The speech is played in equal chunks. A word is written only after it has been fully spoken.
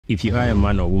If you are a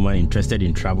man or woman interested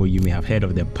in travel, you may have heard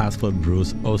of the passport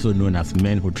bros, also known as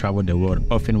men who travel the world,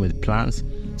 often with plans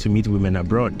to meet women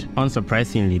abroad.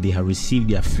 Unsurprisingly, they have received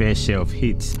their fair share of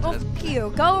hits. Oh, f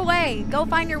you. Go away. Go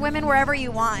find your women wherever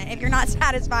you want. If you're not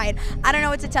satisfied, I don't know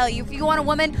what to tell you. If you want a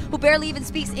woman who barely even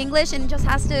speaks English and just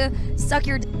has to suck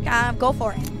your go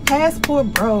for it. Passport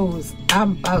bros,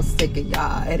 I'm about sick of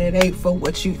y'all, and it ain't for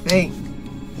what you think.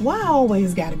 Why I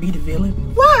always gotta be the villain?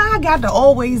 Why I got to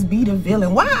always be the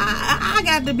villain? Why I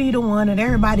got to be the one that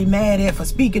everybody mad at for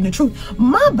speaking the truth?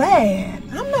 My bad.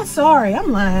 I'm not sorry.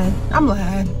 I'm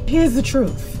lying. Here's the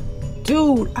truth.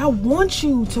 Dude, I want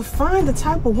you to find the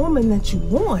type of woman that you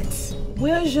want.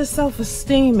 Where's your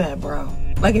self-esteem at, bro?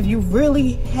 Like, if you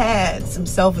really had some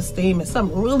self-esteem and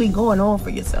something really going on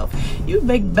for yourself, you'd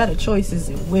make better choices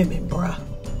in women, bruh.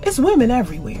 It's women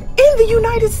everywhere. In the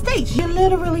United States, you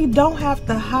literally don't have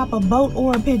to hop a boat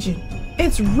or a pigeon.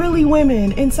 It's really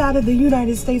women inside of the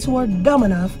United States who are dumb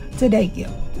enough to date you.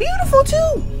 Beautiful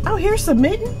too. Out here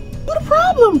submitting. What the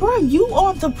problem, bro? You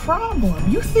are the problem.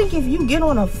 You think if you get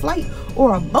on a flight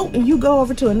or a boat and you go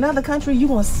over to another country, you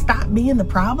gonna stop being the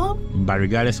problem? But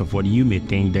regardless of what you may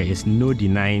think, there is no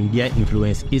denying their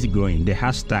influence is growing. The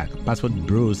hashtag Passport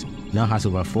Bros now has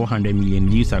over 400 million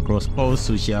views across all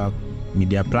social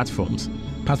media platforms.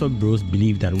 Passport Bros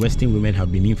believe that Western women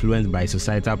have been influenced by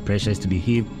societal pressures to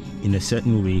behave in a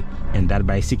certain way, and that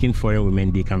by seeking foreign women,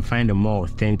 they can find a more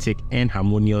authentic and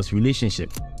harmonious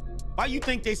relationship. Why you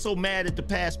think they so mad at the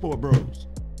Passport Bros?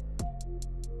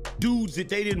 Dudes that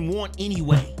they didn't want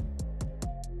anyway.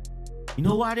 You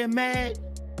know why they're mad?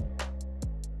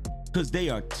 Because they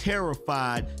are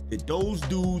terrified that those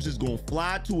dudes is gonna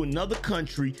fly to another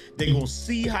country. They're gonna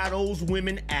see how those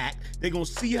women act. They're gonna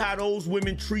see how those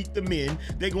women treat the men.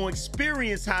 They're gonna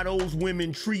experience how those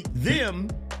women treat them.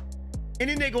 And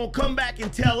then they're gonna come back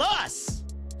and tell us.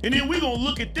 And then we're gonna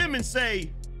look at them and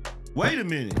say, wait a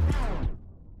minute.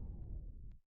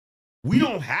 We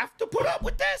don't have to put up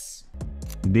with this?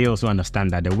 They also understand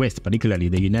that the West, particularly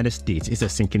the United States, is a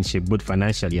sinking ship both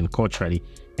financially and culturally,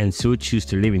 and so choose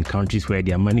to live in countries where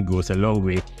their money goes a long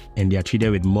way and they are treated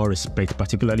with more respect,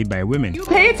 particularly by women. You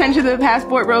pay attention to the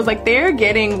Passport Bros, like they're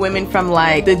getting women from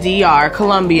like the DR,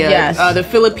 Colombia, yes, the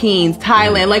Philippines,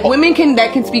 Thailand, like women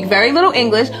that can speak very little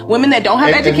English, women that don't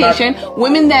have education,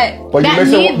 women that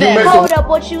need them. Hold up,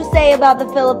 what you say about the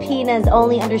Filipinas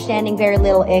only understanding very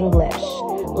little English?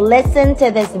 Listen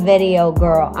to this video,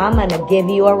 girl. I'm gonna give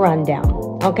you a rundown,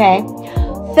 okay?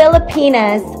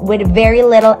 Filipinas with very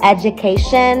little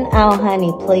education. Oh,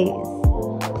 honey,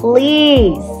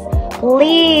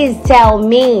 please tell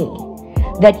me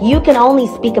that you can only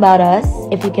speak about us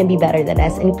if you can be better than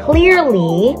us. And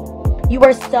clearly, you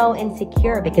are so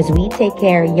insecure because we take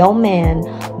care of your man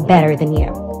better than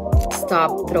you.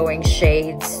 Stop throwing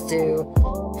shades to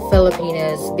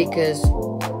Filipinas because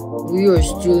we are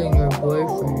stealing your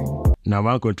boyfriend. Now,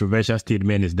 one controversial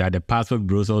statement is that the Passport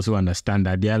Bros also understand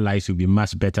that their lives will be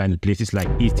much better in places like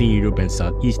Eastern Europe and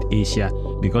Southeast Asia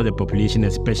because the population,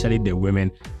 especially the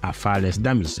women, are far less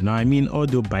damaged. Now, I mean,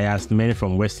 although biased, many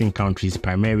from Western countries,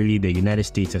 primarily the United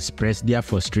States, express their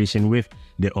frustration with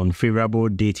the unfavorable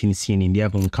dating scene in their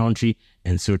home country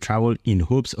and so travel in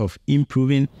hopes of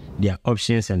improving their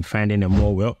options and finding a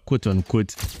more, well,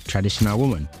 quote-unquote, traditional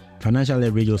woman. Financial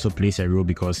leverage also plays a role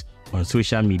because on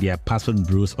social media, Passport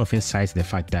Bros often cite the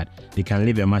fact that they can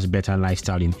live a much better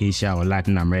lifestyle in Asia or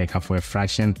Latin America for a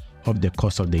fraction of the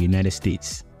cost of the United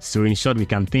States. So in short, we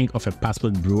can think of a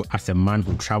Passport Bro as a man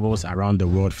who travels around the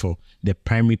world for the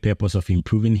primary purpose of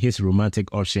improving his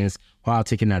romantic options while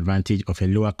taking advantage of a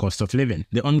lower cost of living.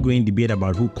 The ongoing debate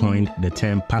about who coined the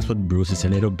term Passport Bros is a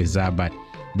little bizarre, but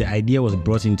the idea was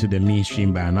brought into the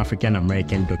mainstream by an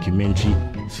African-American documentary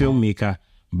filmmaker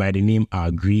by the name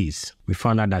Grease. We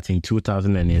found out that in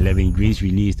 2011, Grease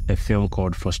released a film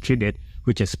called Frustrated,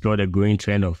 which explored a growing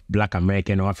trend of Black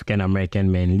American or African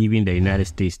American men leaving the United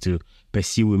States to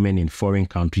pursue women in foreign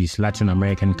countries, Latin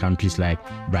American countries like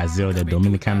Brazil, the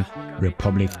Dominican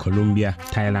Republic, Colombia,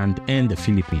 Thailand, and the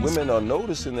Philippines. Women are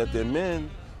noticing that their men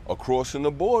are crossing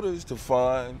the borders to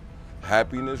find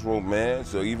happiness,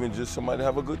 romance, or even just somebody to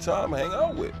have a good time, hang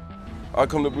out with. I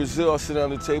come to Brazil, I sit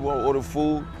down at the table, I order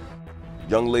food.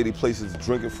 Young lady places a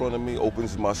drink in front of me,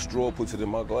 opens my straw, puts it in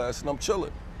my glass, and I'm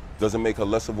chilling. Doesn't make her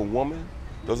less of a woman,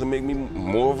 doesn't make me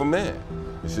more of a man.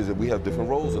 It's just that we have different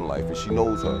roles in life, and she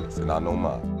knows hers, and I know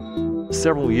mine.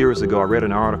 Several years ago, I read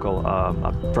an article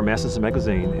from Essence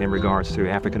Magazine in regards to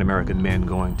African-American men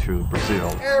going to Brazil.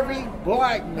 Every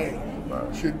black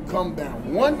man should come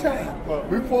down one time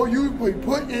before you be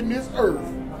put in this earth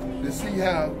to see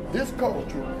how this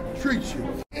culture treats you.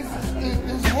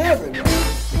 It's heaven.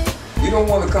 You you don't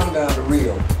want to come down to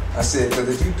Rio. I said, because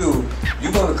if you do,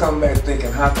 you're going to come back thinking,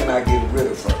 how can I get rid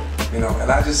of her? You know, and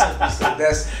I just said,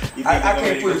 I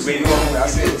can't put it to you on. I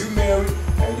said, if you married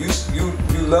and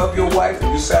you love your wife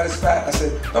and you satisfied, I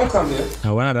said, don't come here.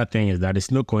 Now, one other thing is that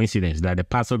it's no coincidence that the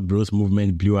Passport Bros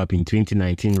movement blew up in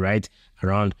 2019, right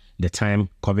around the time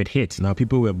COVID hit. Now,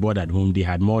 people were bored at home. They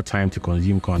had more time to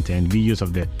consume content. Videos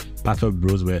of the Passport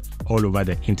Bros were all over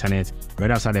the internet. Right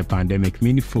after the pandemic,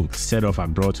 many folks set off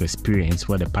abroad to experience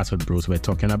what the Passport Bros were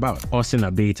talking about. Austin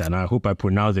Abate, and I hope I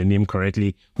pronounced the name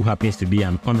correctly, who happens to be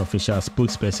an unofficial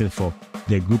spokesperson for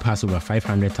the group, has over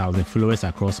 500,000 followers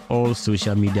across all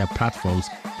social media platforms,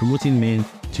 promoting men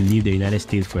to leave the United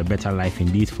States for a better life in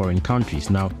these foreign countries.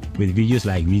 Now, with videos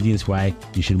like reasons why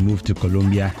you should move to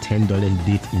Colombia, $10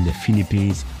 date in the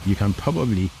Philippines, you can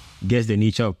probably guess the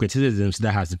nature of criticisms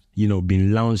that has,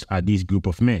 been launched at this group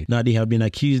of men. Now, they have been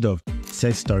accused of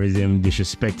sex tourism,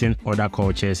 disrespecting other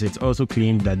cultures. It's also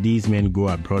claimed that these men go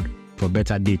abroad for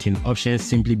better dating options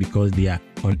simply because they are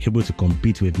unable to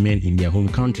compete with men in their home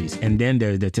countries. And then there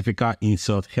is the typical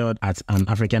insult hurled at an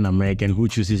African American who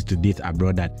chooses to date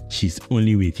abroad, that she's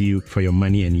only with you for your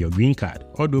money and your green card.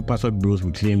 Although Passport Bros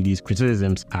will claim these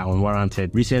criticisms are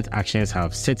unwarranted, recent actions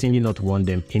have certainly not won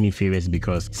them any favors,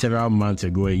 because several months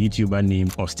ago a YouTuber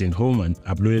named Austin Holman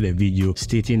uploaded a video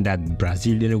stating that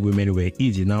Brazilian women were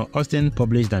easy. Now, Austin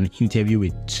published an interview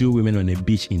with 2 women on a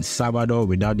beach in Salvador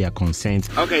without their consent.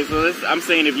 Okay, so I'm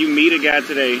saying if you meet a guy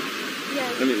today,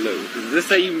 yes. Let me look. Let's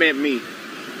say you met me,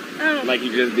 like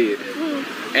you just did.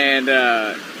 And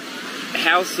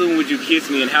how soon would you kiss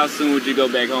me, and how soon would you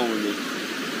go back home with me?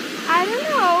 I don't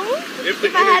know.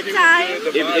 If I had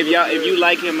time. If you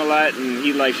like him a lot and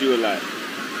he likes you a lot,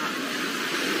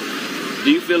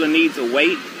 do you feel a need to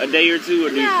wait a day or two?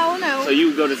 Or No. So you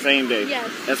would go the same day? Yes.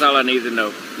 That's all I need to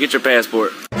know. Get your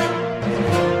passport.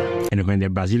 And when the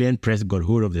Brazilian press got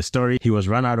hold of the story, he was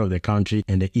run out of the country,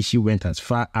 and the issue went as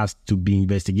far as to be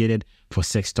investigated for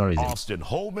sex tourism. Austin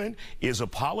Holman is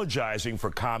apologizing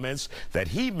for comments that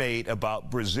he made about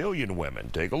Brazilian women.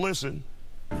 Take a listen.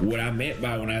 What I meant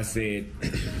by when I said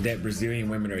that Brazilian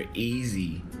women are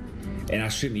easy, and I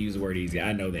shouldn't use the word easy.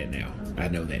 I know that now.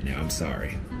 I'm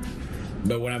sorry.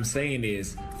 But what I'm saying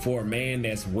is, for a man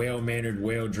that's well-mannered,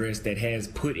 well-dressed, that has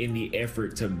put in the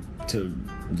effort to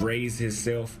raise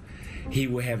himself, he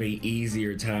will have an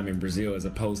easier time in Brazil, as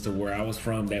opposed to where I was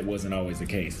from. That wasn't always the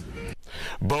case.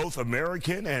 Both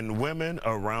American and women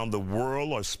around the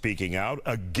world are speaking out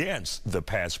against the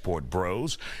Passport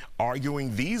Bros,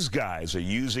 arguing these guys are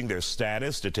using their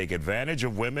status to take advantage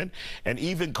of women, and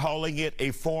even calling it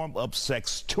a form of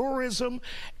sex tourism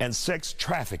and sex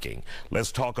trafficking.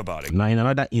 Let's talk about it. Now, in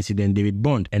another incident, David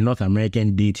Bond, a North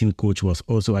American dating coach, was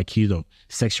also accused of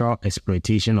sexual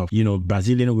exploitation of,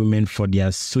 Brazilian women for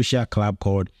their social club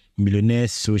called Millionaire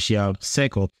Social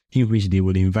Circle, in which they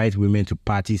would invite women to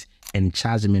parties and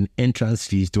charge them an entrance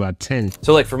fees to attend.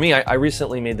 So like for me, I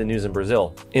recently made the news in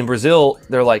Brazil. In Brazil,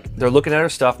 they're looking at our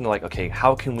stuff and they're like, okay,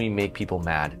 how can we make people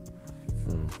mad?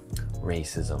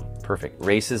 Racism, perfect.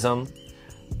 Racism,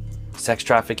 sex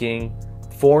trafficking,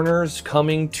 foreigners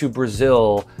coming to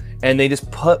Brazil, and they just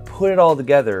put it all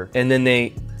together, and then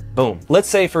they, boom. Let's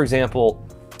say, for example,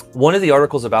 one of the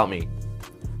articles about me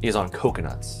is on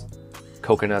coconuts,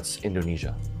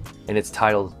 Indonesia, and it's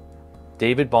titled,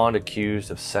 David Bond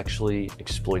accused of sexually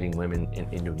exploiting women in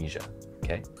Indonesia.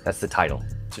 Okay, that's the title.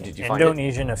 So did you find it?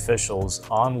 Indonesian officials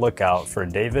on lookout for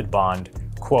David Bond,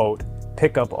 quote,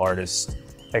 pickup artist,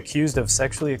 accused of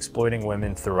sexually exploiting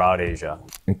women throughout Asia.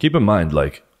 And keep in mind,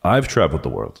 I've traveled the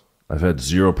world. I've had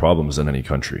 0 problems in any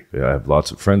country. I have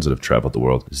lots of friends that have traveled the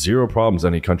world. 0 problems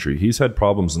in any country. He's had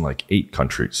problems in 8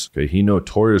 countries. Okay, he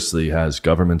notoriously has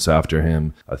governments after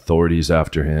him, authorities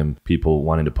after him, people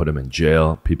wanting to put him in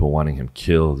jail, people wanting him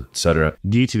killed, etc.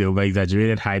 Due to the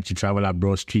over-exaggerated hype to travel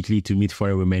abroad strictly to meet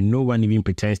foreign women, no one even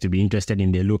pretends to be interested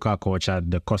in the local culture,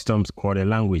 the customs, or the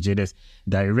language. It is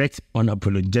direct,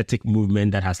 unapologetic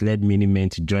movement that has led many men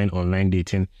to join online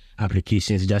dating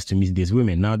applications just to meet these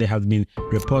women. Now, there have been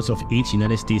reports of 8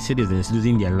 United States citizens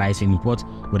losing their lives in what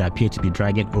would appear to be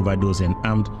drug overdose and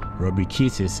armed robbery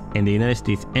cases, and the United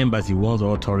States Embassy warns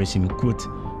all tourists in, quote,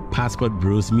 Passport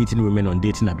Bros meeting women on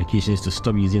dating applications to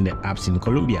stop using the apps in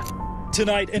Colombia.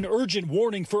 Tonight, an urgent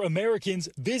warning for Americans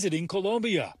visiting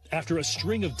Colombia. after a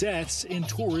string of deaths in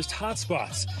tourist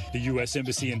hotspots. The U.S.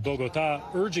 Embassy in Bogota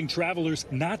urging travelers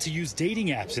not to use dating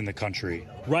apps in the country,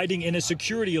 writing in a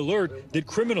security alert that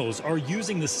criminals are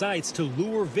using the sites to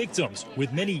lure victims,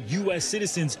 with many U.S.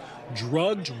 citizens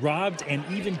drugged, robbed, and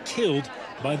even killed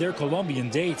by their Colombian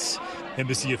dates.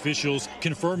 Embassy officials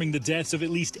confirming the deaths of at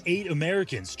least 8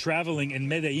 Americans traveling in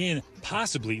Medellin,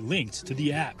 possibly linked to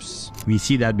the apps. We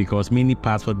see that because many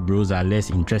passport bros are less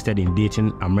interested in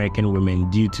dating American women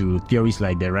due to theories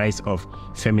like the rise of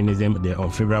feminism, the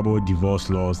unfavorable divorce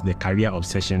laws, the career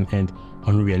obsession, and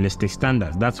unrealistic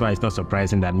standards. That's why it's not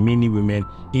surprising that many women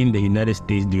in the United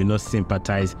States do not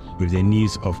sympathize with the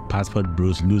news of passport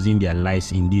bros losing their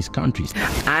lives in these countries.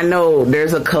 I know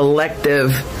there's a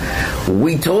collective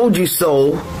 "we told you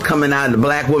so" coming out of the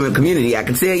black women community. I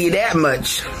can tell you that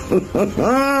much.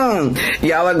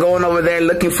 Y'all are going over there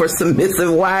looking for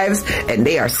submissive wives, and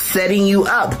they are setting you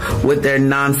up with their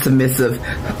non-submissive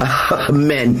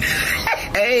men.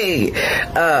 Hey,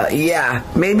 yeah,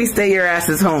 maybe stay your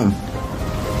asses home.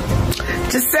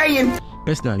 Just saying.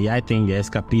 Personally, I think the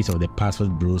escapades of the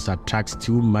passport bros attracts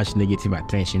too much negative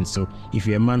attention. So if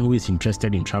you're a man who is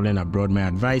interested in traveling abroad, my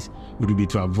advice would be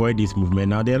to avoid this movement.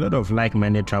 Now, there are a lot of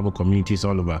like-minded travel communities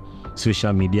all over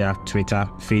social media, Twitter,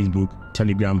 Facebook,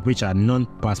 Telegram, which are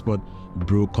non-passport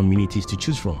bro communities to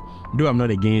choose from. Though I'm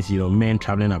not against, men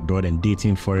traveling abroad and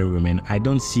dating foreign women, I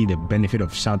don't see the benefit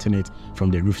of shouting it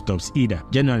from the rooftops either.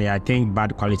 Generally, I think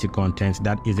bad quality content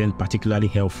that isn't particularly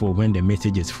helpful when the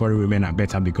message is foreign women are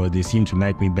better because they seem to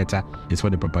like me better is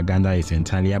what the propaganda is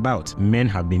entirely about. Men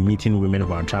have been meeting women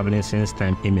while traveling since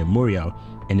time immemorial,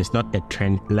 and it's not a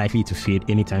trend likely to fade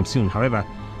anytime soon. However,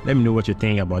 let me know what you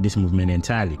think about this movement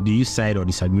entirely. Do you side or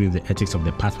disagree with the ethics of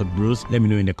the passport bros? Let me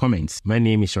know in the comments. My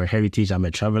name is Your Heritage. I'm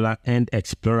a traveler and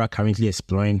explorer currently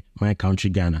exploring my country,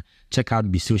 Ghana. Check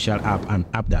out Be Social app, an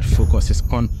app that focuses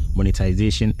on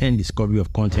monetization and discovery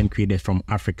of content created from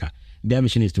Africa. Their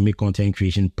mission is to make content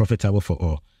creation profitable for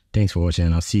all. Thanks for watching,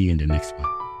 and I'll see you in the next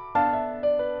one.